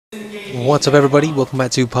What's up, everybody? Welcome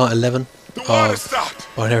back to part 11 of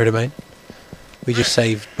Binary Domain. We just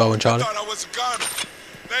saved Bo and Charlie.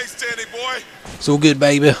 Thanks, Danny boy. It's all good,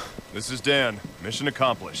 baby. This is Dan. Mission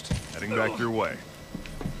accomplished. Heading back your way.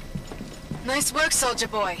 Nice work, soldier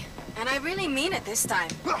boy. And I really mean it this time.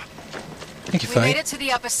 Thank you, We made Faye. it to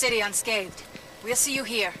the upper city unscathed. We'll see you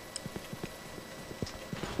here.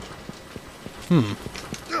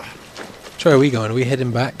 Which way are we going? Are we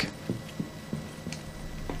heading back?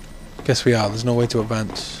 Guess we are. There's no way to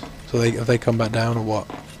advance. So have they come back down or what?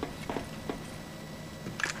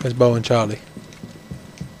 Where's Bo and Charlie?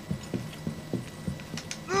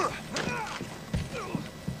 Yeah,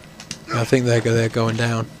 I think they're going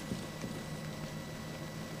down.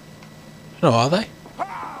 No, are they?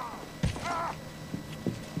 Are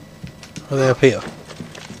they up here?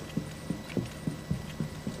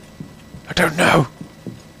 I don't know.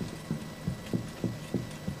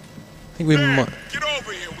 I think we might. Get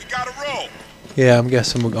over here. We gotta roll. Yeah, I'm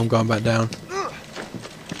guessing I'm going back down.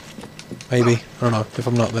 Maybe. I don't know. If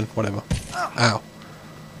I'm not, then whatever. Ow.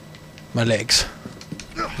 My legs.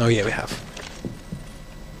 Oh yeah, we have.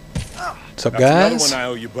 What's up, That's another guys? one I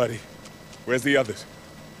owe you, buddy. Where's the others?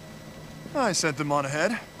 I sent them on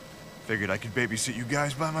ahead. Figured I could babysit you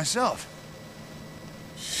guys by myself.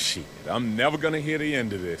 Shit, I'm never gonna hear the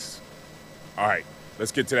end of this. All right,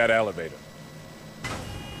 let's get to that elevator.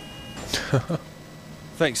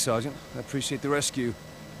 Thanks, Sergeant. I appreciate the rescue.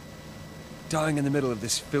 Dying in the middle of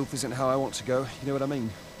this filth isn't how I want to go. You know what I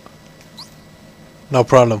mean? No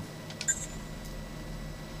problem.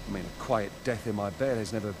 I mean, a quiet death in my bed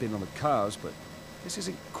has never been on the cards, but this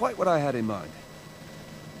isn't quite what I had in mind.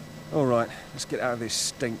 All right, let's get out of this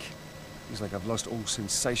stink. Feels like I've lost all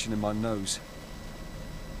sensation in my nose.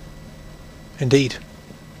 Indeed.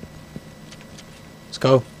 Let's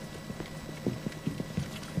go.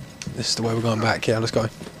 This is the way we're going back. Yeah, let's go.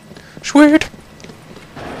 Sweet.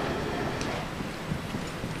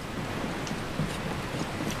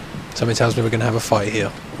 Something tells me we're going to have a fight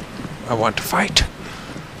here. I want to fight.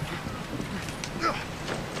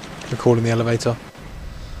 We're calling the elevator.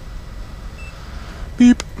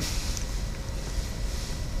 Beep.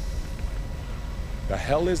 The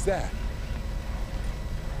hell is that?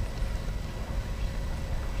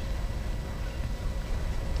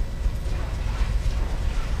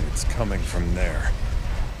 It's coming from there.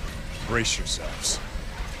 Brace yourselves.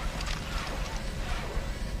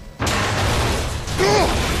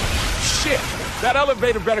 Shit! That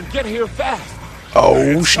elevator better get here fast.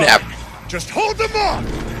 Oh, snap. Just hold them off!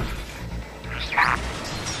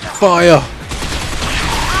 Fire.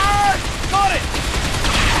 Got it!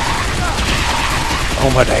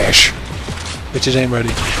 Oh my dash. Bitches ain't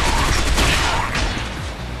ready.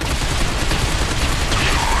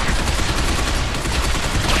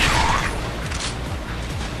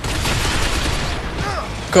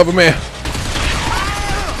 Cover me.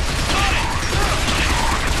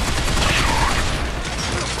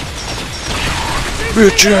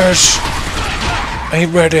 Bitches!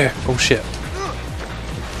 Ain't ready. Oh shit.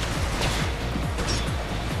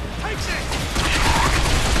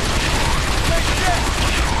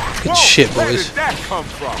 Good shit, Where boys. did that come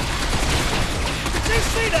from? Did you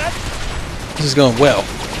see that? This is going well.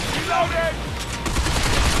 Reloaded!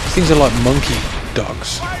 These things are like monkey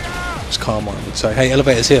dogs. As Carmine would say. Hey,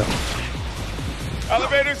 elevator's here.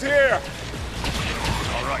 Elevator's here.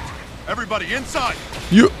 All right, everybody inside!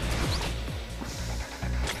 Yeah.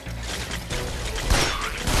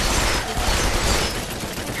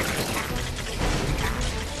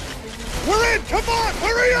 We're in! Come on!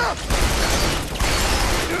 Hurry up!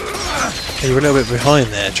 Hey, you were a little bit behind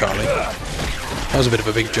there, Charlie. That was a bit of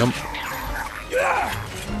a big jump.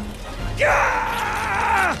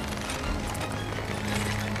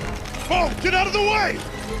 Oh, get out of the way!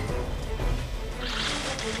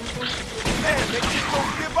 Man, they just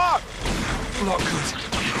don't give up. Not good.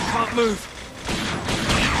 Can't move.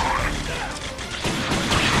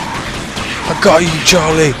 I got you,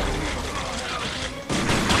 Charlie.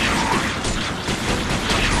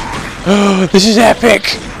 Oh, this is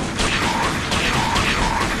epic.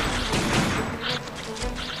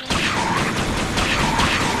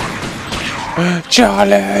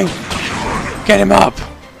 Charlie, get him up.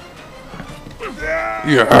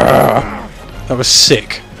 Yeah, that was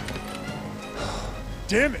sick.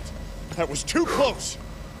 Damn it! That was too close!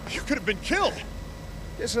 You could have been killed!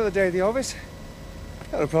 Just another day at the office.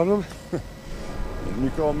 Not a problem. And you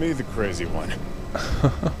call me the crazy one.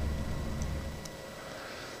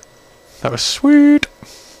 That was sweet.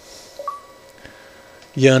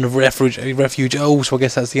 Yearn of refuge. Oh, so I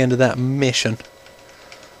guess that's the end of that mission.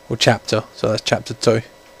 Or chapter. So that's chapter 2.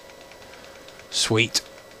 Sweet.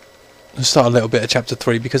 Let's start a little bit of chapter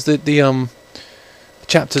 3 because the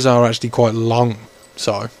chapters are actually quite long.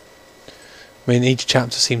 So, I mean, each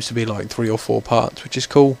chapter seems to be like 3 or 4 parts, which is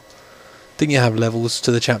cool. I think you have levels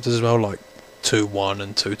to the chapters as well, like 2-1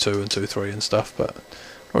 and 2-2 and 2-3 and stuff, but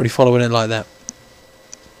not really following it like that.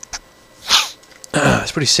 It's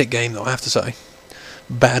a pretty sick game though, I have to say.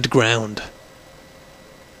 Bad Ground.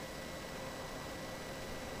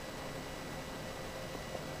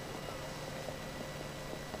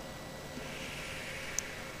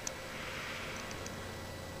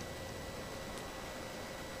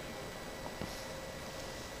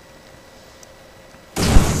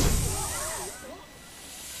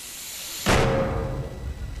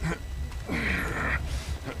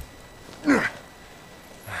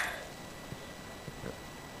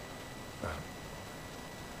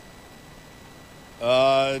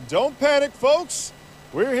 Don't panic, folks.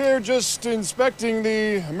 We're here just inspecting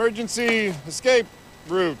the emergency escape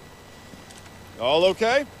route. All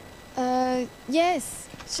okay? Yes.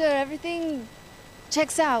 Sure, everything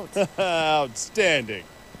checks out. Outstanding.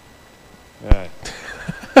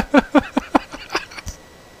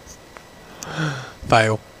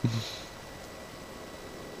 Fail.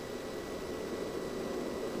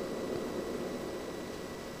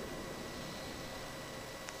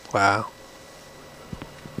 Wow.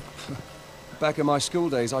 Back in my school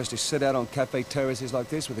days, I used to sit out on cafe terraces like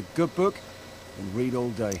this with a good book and read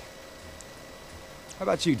all day. How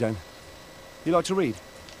about you, Dan? You like to read?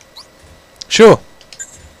 Sure.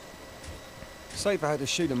 Say if I had to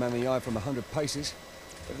shoot a man in the eye from 100 paces,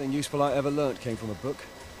 everything useful I ever learnt came from a book.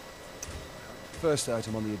 First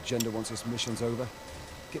item on the agenda once this mission's over,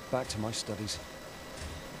 get back to my studies.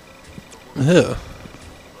 Ugh.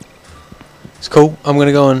 It's cool. I'm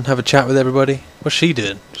gonna go and have a chat with everybody. What's she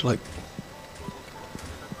doing? She's like,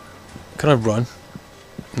 can I run?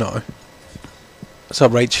 No. What's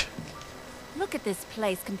up, Rach? Look at this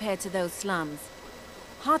place compared to those slums.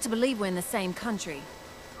 Hard to believe we're in the same country.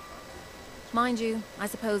 Mind you, I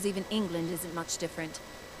suppose even England isn't much different.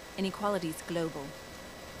 Inequality's global.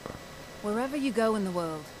 Wherever you go in the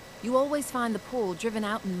world, you always find the poor driven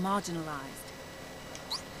out and marginalized.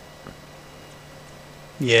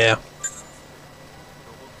 Yeah.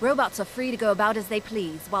 Robots are free to go about as they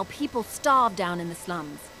please, while people starve down in the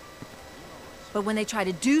slums. But when they try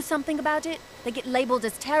to do something about it, they get labeled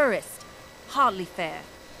as terrorists. Hardly fair.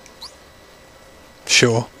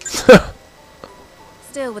 Sure.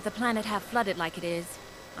 Still, with the planet half flooded like it is,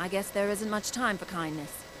 I guess there isn't much time for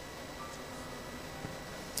kindness.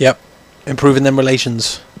 Yep. Improving them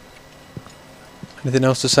relations. Anything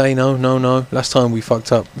else to say? No, no, no. Last time we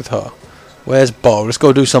fucked up with her. Where's Bo? Let's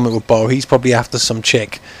go do something with Bo. He's probably after some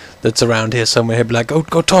chick that's around here somewhere. He'll be like,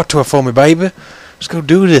 go talk to her for me, baby. Let's go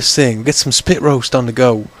do this thing. Get some spit roast on the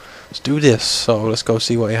go. Let's do this. So let's go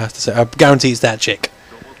see what he has to say. I guarantee it's that chick.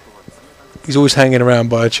 He's always hanging around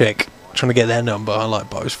by a chick, trying to get their number. I like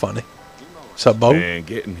Bo. It's funny. What's up, Bo? Man,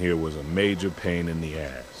 getting here was a major pain in the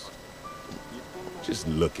ass. Just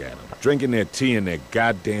look at them, drinking their tea in their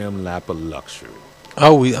goddamn lap of luxury.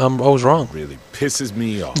 Oh, I was wrong. Really pisses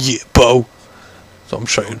me off. Yeah, Bo. So I'm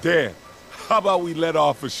showing. Dan, how about we let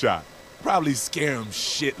off a shot? Probably scare them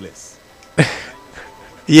shitless.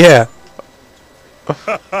 Yeah.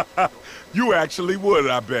 You actually would,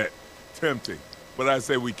 I bet. Tempting. But I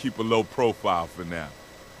say we keep a low profile for now.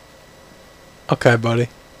 Okay, buddy.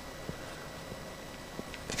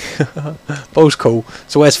 Bo's cool.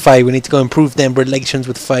 So where's Faye? We need to go improve them relations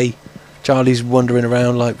with Faye. Charlie's wandering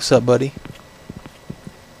around like, what's up, buddy?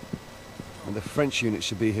 And the French unit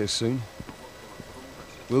should be here soon.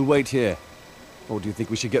 We'll wait here. Or do you think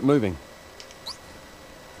we should get moving?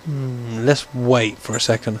 Let's wait for a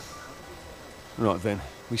second. Right then,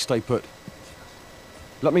 we stay put.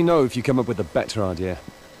 Let me know if you come up with a better idea.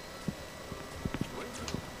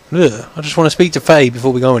 Ugh, I just want to speak to Faye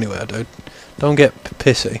before we go anywhere, dude. Don't get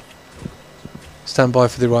pissy. Stand by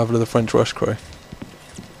for the arrival of the French rush crew.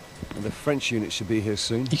 And the French unit should be here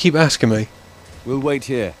soon. You keep asking me. We'll wait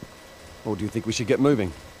here. Or do you think we should get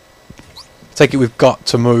moving? I take it we've got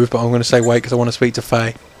to move, but I'm going to say wait because I want to speak to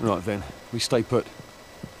Faye. Right then, we stay put.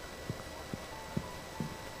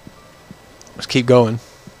 Let's keep going.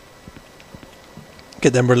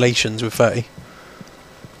 Get them relations with Faye.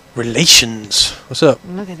 Relations? What's up?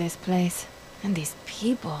 Look at this place. And these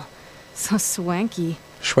people. So swanky.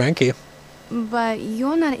 Schwanky. But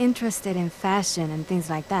you're not interested in fashion and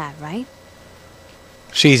things like that, right?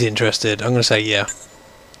 She's interested. I'm going to say yeah.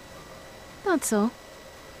 Not so.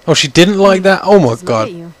 Oh, she didn't like that? Oh my Just look god.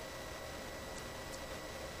 at you.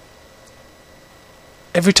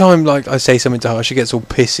 Every time like I say something to her, she gets all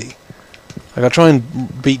pissy. Like I try and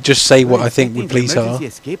just say what I think would please her. Emergency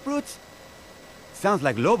escape routes? Sounds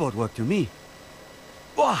like lowboat work to me.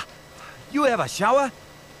 Whoa! You have a shower?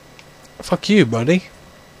 Fuck you, buddy.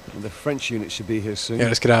 The French unit should be here soon. Yeah,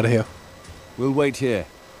 let's get out of here. We'll wait here.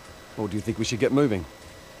 Or do you think we should get moving?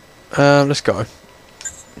 Let's go.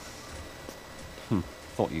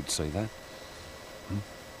 Thought you'd say that.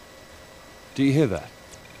 Do you hear that?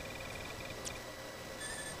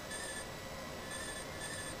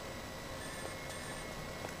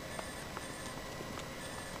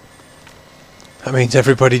 That means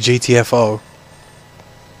everybody GTFO.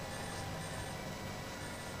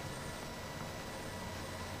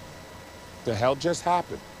 The hell just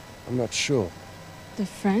happened? I'm not sure. The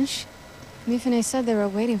French? Mifune said they were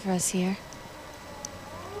waiting for us here.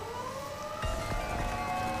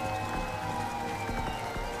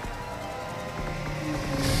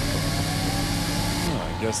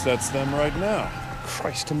 I guess that's them right now.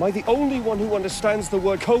 Christ, am I the only one who understands the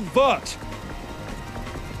word covert?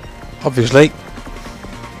 Obviously.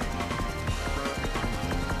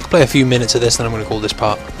 Play a few minutes of this, then I'm going to call this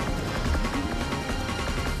part.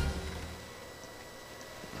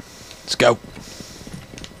 Let's go.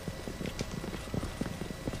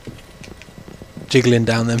 Jiggling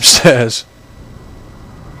down them stairs.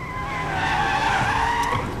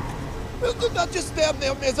 Well, do not just stand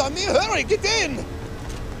there, mes amis. Hurry, get in!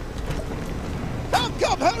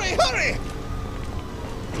 Come, hurry, hurry!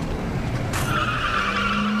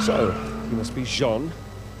 So, you must be Jean.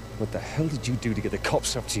 What the hell did you do to get the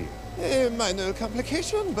cops up to you? A minor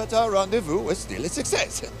complication, but our rendezvous was still a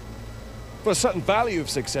success. For a certain value of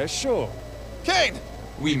success, sure. Kane!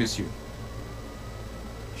 Oui, monsieur.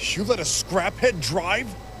 You let a scraphead drive?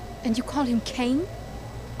 And you call him Kane?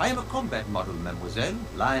 I am a combat model, mademoiselle.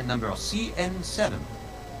 Line number CN7.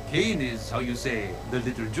 Kane is, how you say, the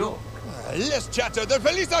little joke. Less chatter, the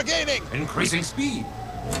police are gaining! Increasing speed.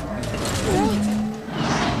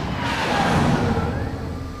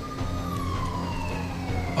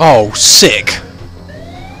 Oh, sick.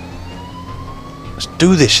 Let's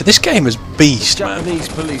do this. This game is beast, man. Japanese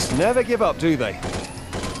police never give up, do they?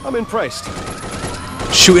 I'm impressed.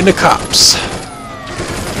 Shooting the cops.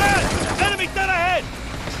 Enemy dead ahead!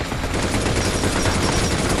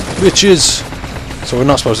 Bitches. So we're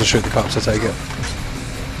not supposed to shoot the cops, I take it.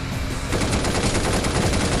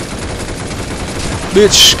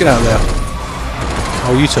 Bitch, get out of there.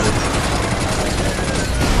 Oh, you too.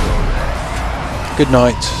 Good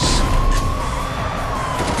night.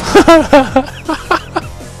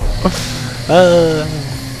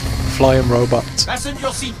 Flying robot. Fasten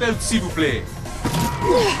your seatbelt, s'il vous plaît.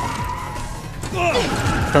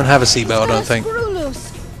 Don't have a seatbelt, I don't think.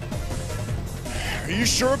 Are you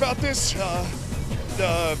sure about this?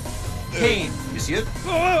 Kane, monsieur.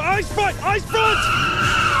 Ice front! Ice front!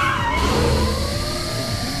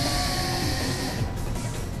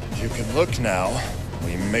 You can look now.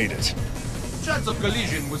 We made it. Chance of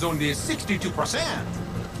collision was only 62%.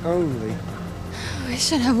 Only. We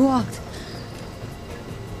should have walked.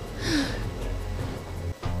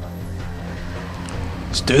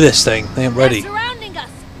 Let's do this thing. They ain't ready. Surrounding us.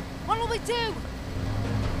 What will we do?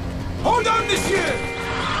 Hold on, monsieur.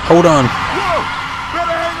 Hold on. Whoa!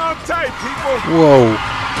 Better hang on tight, people! Whoa.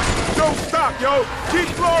 Don't stop, yo! Keep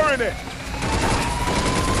flooring it!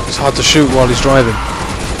 It's hard to shoot while he's driving.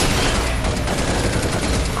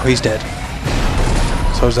 Oh, he's dead.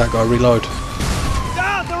 So's that guy. Reload.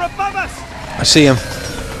 Down, they're above us! I see him.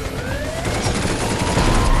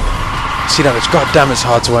 See that? It's goddamn, it's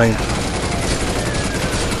hard to aim.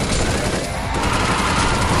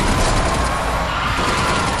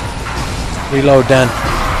 Reload, Dan.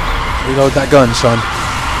 Reload that gun, son.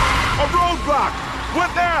 A roadblock!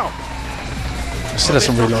 What now? I still have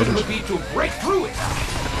some reloaded. Would be to break through it.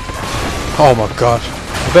 Oh my god.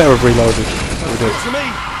 I better have reloaded. That'll do. To me.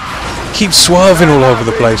 Keep swerving all over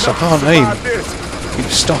the place. I can't aim. Survive this.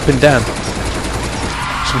 Keep stopping Dan.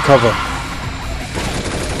 Some cover.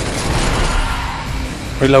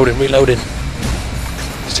 Reloading, reloading.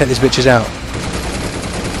 Let's take these bitches out.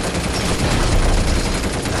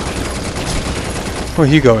 Where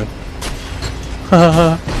are you going?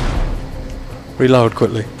 Reload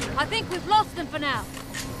quickly. I think we've lost them for now.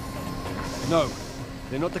 No,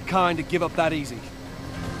 they're not the kind to give up that easy. See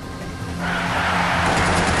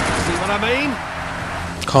what I mean?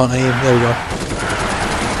 Can't aim. There we go.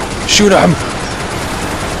 Shoot at him!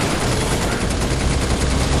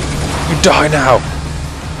 You die now!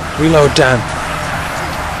 Reload, Dan.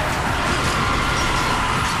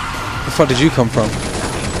 Where the fuck did you come from?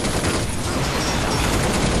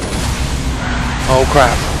 Oh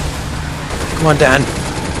crap. Come on, Dan.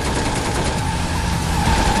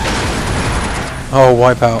 Oh,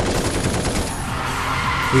 wipeout.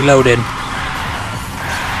 Reloading.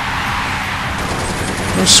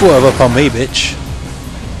 Don't swerve up on me, bitch.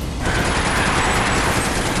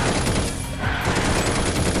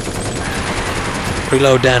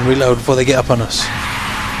 Reload, Dan, reload before they get up on us.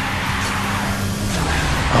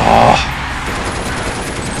 Oh.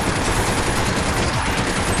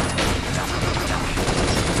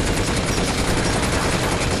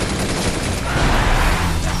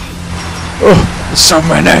 Oh, there's so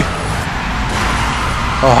many.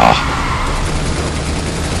 Oh.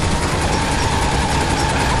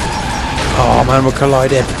 Oh man, we're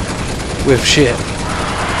colliding with shit.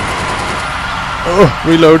 Oh,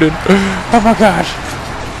 reloading. Oh my god.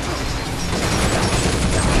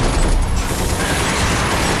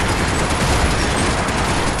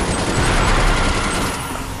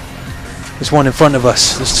 There's one in front of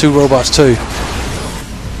us. There's two robots too.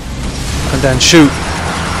 And then shoot.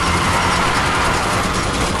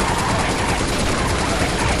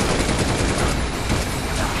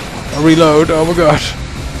 I reload. Oh my god.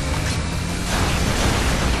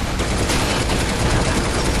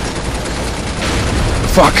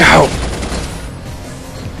 Fuck out.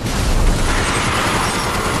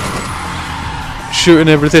 Shooting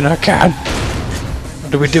everything I can. How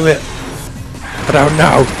do we do it? I don't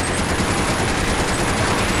know.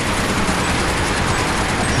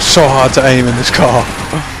 It's so hard to aim in this car.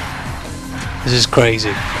 This is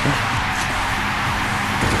crazy.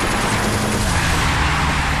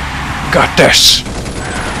 Got this.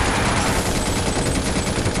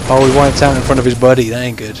 Oh, he wiped out in front of his buddy. That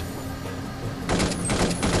ain't good.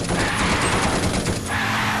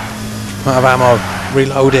 Out of ammo.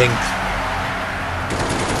 Reloading.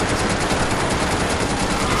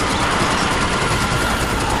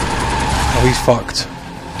 Oh, he's fucked.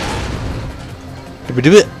 Did we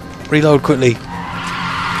do it? Reload quickly.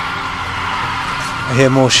 I hear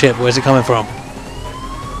more shit. Where's it coming from?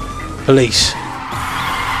 Police.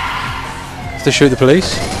 Have to shoot the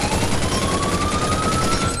police?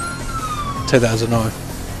 Take that as a no.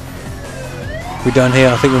 We done here?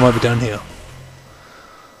 I think we might be done here.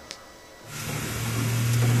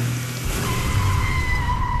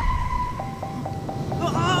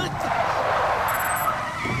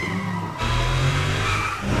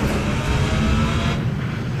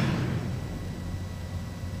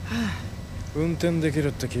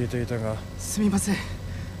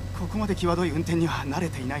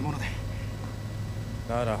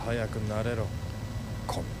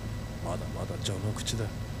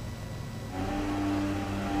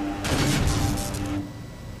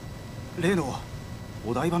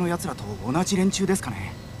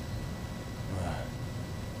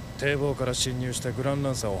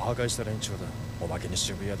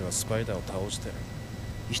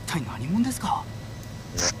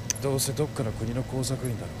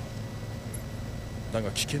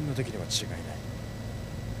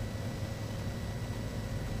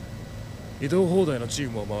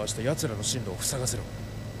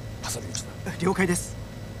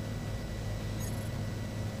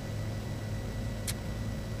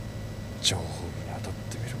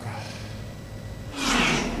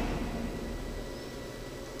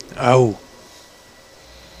 Oh.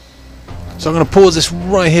 So I'm going to pause this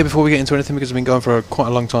right here before we get into anything because we've been going for quite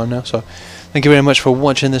a long time now. So thank you very much for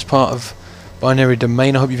watching this part of Binary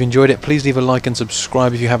Domain. I hope you've enjoyed it. Please leave a like and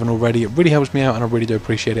subscribe if you haven't already. It really helps me out and I really do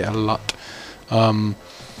appreciate it a lot. Yeah,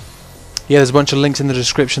 there's a bunch of links in the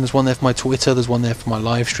description. There's one there for my Twitter. There's one there for my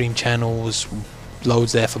live stream channels.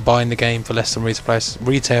 Loads there for buying the game for less than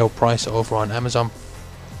retail price over on Amazon.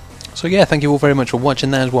 So yeah, thank you all very much for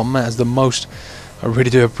watching. That is what matters the most. I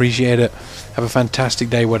really do appreciate it. Have a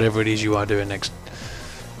fantastic day, whatever it is you are doing next.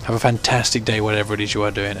 Have a fantastic day, whatever it is you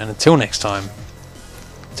are doing. And until next time,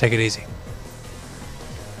 take it easy.